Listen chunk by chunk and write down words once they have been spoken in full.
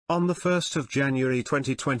On the 1st of January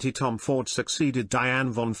 2020, Tom Ford succeeded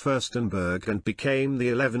Diane von Furstenberg and became the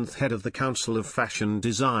 11th head of the Council of Fashion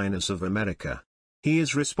Designers of America. He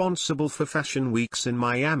is responsible for fashion weeks in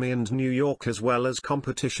Miami and New York as well as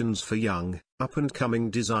competitions for young, up-and-coming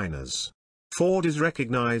designers. Ford is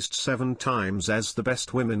recognized 7 times as the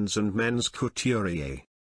best women's and men's couturier.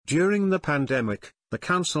 During the pandemic, the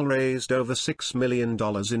council raised over $6 million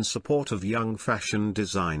in support of young fashion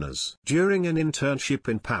designers. During an internship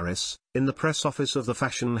in Paris, in the press office of the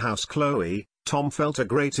fashion house Chloé, Tom felt a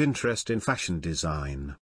great interest in fashion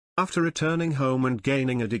design. After returning home and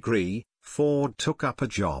gaining a degree, Ford took up a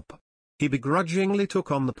job. He begrudgingly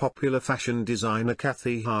took on the popular fashion designer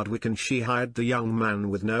Cathy Hardwicke, and she hired the young man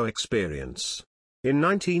with no experience. In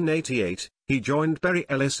 1988, he joined Berry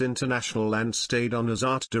Ellis International and stayed on as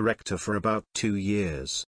art director for about 2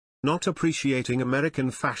 years. Not appreciating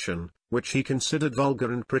American fashion, which he considered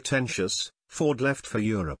vulgar and pretentious, Ford left for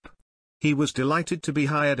Europe. He was delighted to be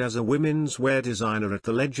hired as a women's wear designer at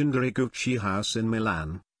the legendary Gucci house in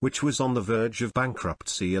Milan, which was on the verge of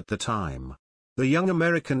bankruptcy at the time. The young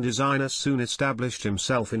American designer soon established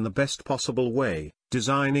himself in the best possible way,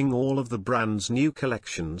 designing all of the brand's new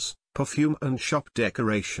collections, perfume and shop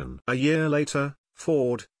decoration. A year later,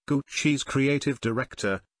 Ford, Gucci's creative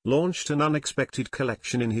director, launched an unexpected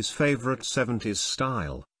collection in his favorite 70s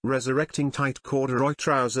style, resurrecting tight corduroy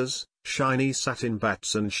trousers, shiny satin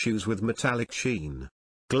bats and shoes with metallic sheen.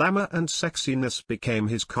 Glamour and sexiness became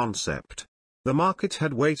his concept. The market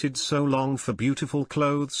had waited so long for beautiful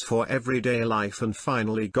clothes for everyday life and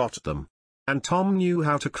finally got them. And Tom knew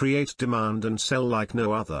how to create demand and sell like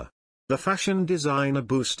no other. The fashion designer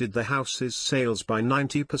boosted the house's sales by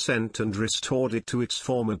 90% and restored it to its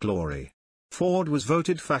former glory. Ford was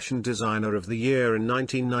voted Fashion Designer of the Year in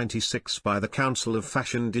 1996 by the Council of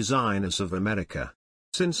Fashion Designers of America.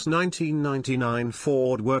 Since 1999,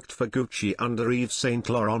 Ford worked for Gucci under Yves Saint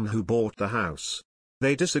Laurent, who bought the house.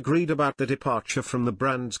 They disagreed about the departure from the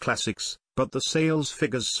brand's classics, but the sales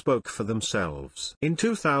figures spoke for themselves. In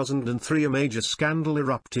 2003, a major scandal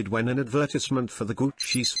erupted when an advertisement for the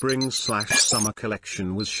Gucci Spring/Summer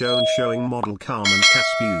collection was shown, showing model Carmen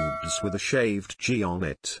Cat's boobs with a shaved G on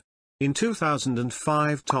it. In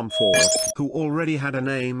 2005, Tom Ford, who already had a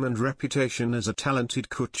name and reputation as a talented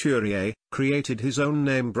couturier, created his own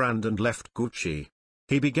name brand and left Gucci.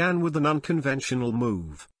 He began with an unconventional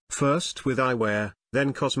move, first with eyewear,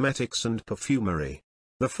 then cosmetics and perfumery.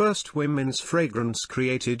 The first women's fragrance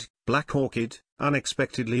created, Black Orchid,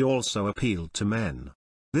 unexpectedly also appealed to men.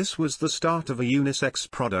 This was the start of a unisex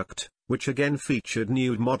product, which again featured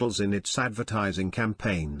nude models in its advertising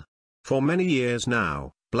campaign. For many years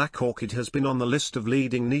now, Black Orchid has been on the list of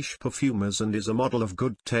leading niche perfumers and is a model of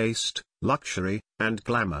good taste, luxury, and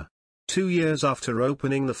glamour. 2 years after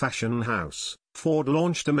opening the fashion house, Ford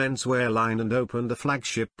launched a menswear line and opened a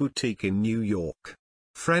flagship boutique in New York.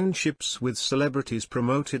 Friendships with celebrities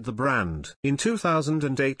promoted the brand. In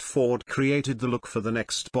 2008, Ford created the look for the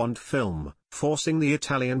next Bond film, forcing the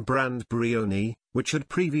Italian brand Brioni, which had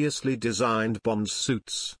previously designed Bond's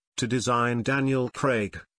suits, to design Daniel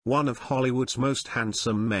Craig, one of Hollywood's most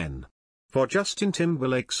handsome men. For Justin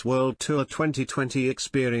Timberlake's World Tour 2020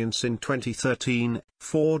 experience in 2013,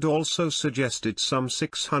 Ford also suggested some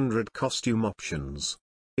 600 costume options.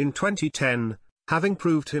 In 2010, having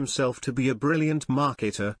proved himself to be a brilliant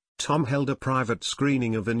marketer, Tom held a private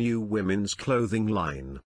screening of a new women's clothing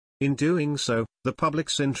line. In doing so, the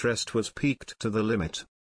public's interest was piqued to the limit.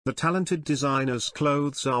 The talented designer's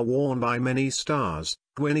clothes are worn by many stars: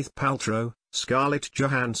 Gwyneth Paltrow, Scarlett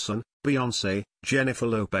Johansson, Beyoncé, Jennifer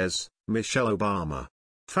Lopez, Michelle Obama.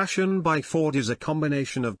 Fashion by Ford is a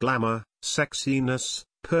combination of glamour, sexiness,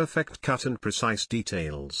 perfect cut and precise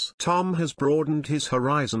details. Tom has broadened his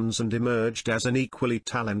horizons and emerged as an equally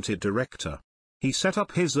talented director. He set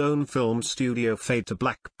up his own film studio, Fade to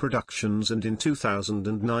Black Productions, and in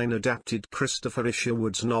 2009 adapted Christopher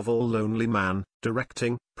Isherwood's novel Lonely Man,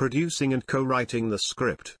 directing, producing and co-writing the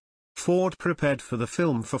script. Ford prepared for the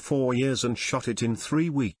film for 4 years and shot it in 3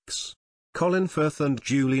 weeks. Colin Firth and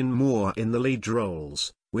Julianne Moore in the lead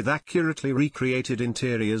roles, with accurately recreated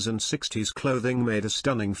interiors and 60s clothing, made a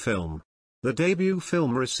stunning film. The debut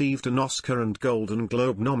film received an Oscar and Golden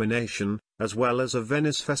Globe nomination, as well as a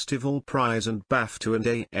Venice Festival Prize and BAFTA and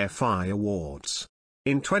AFI awards.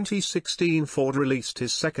 In 2016, Ford released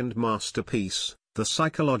his second masterpiece, the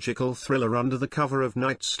psychological thriller Under the Cover of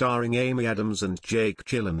Night, starring Amy Adams and Jake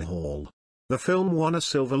Gyllenhaal. The film won a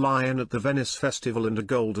Silver Lion at the Venice Festival and a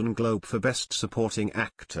Golden Globe for Best Supporting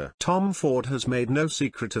Actor. Tom Ford has made no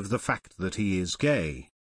secret of the fact that he is gay.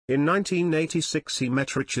 In 1986 he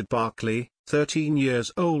met Richard Barclay, 13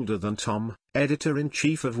 years older than Tom,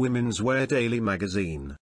 editor-in-chief of Women's Wear Daily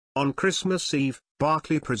magazine. On Christmas Eve,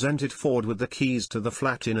 Barclay presented Ford with the keys to the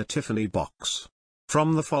flat in a Tiffany box.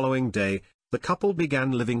 From the following day, the couple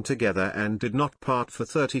began living together and did not part for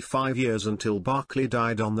 35 years until Barclay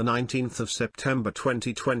died on the 19th of September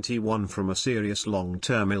 2021 from a serious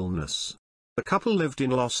long-term illness. The couple lived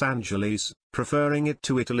in Los Angeles, preferring it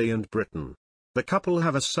to Italy and Britain. The couple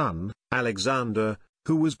have a son, Alexander,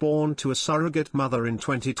 who was born to a surrogate mother in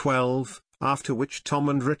 2012, after which Tom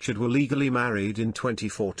and Richard were legally married in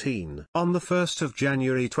 2014. On the 1st of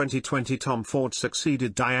January 2020 Tom Ford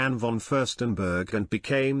succeeded Diane von Furstenberg and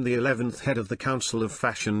became the 11th head of the Council of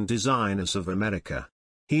Fashion Designers of America.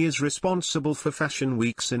 He is responsible for fashion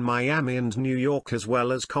weeks in Miami and New York as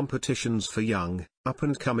well as competitions for young,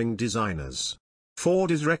 up-and-coming designers.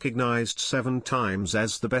 Ford is recognized 7 times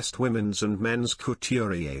as the best women's and men's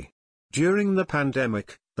couturier. During the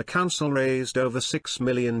pandemic, the council raised over $6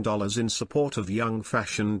 million in support of young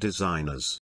fashion designers.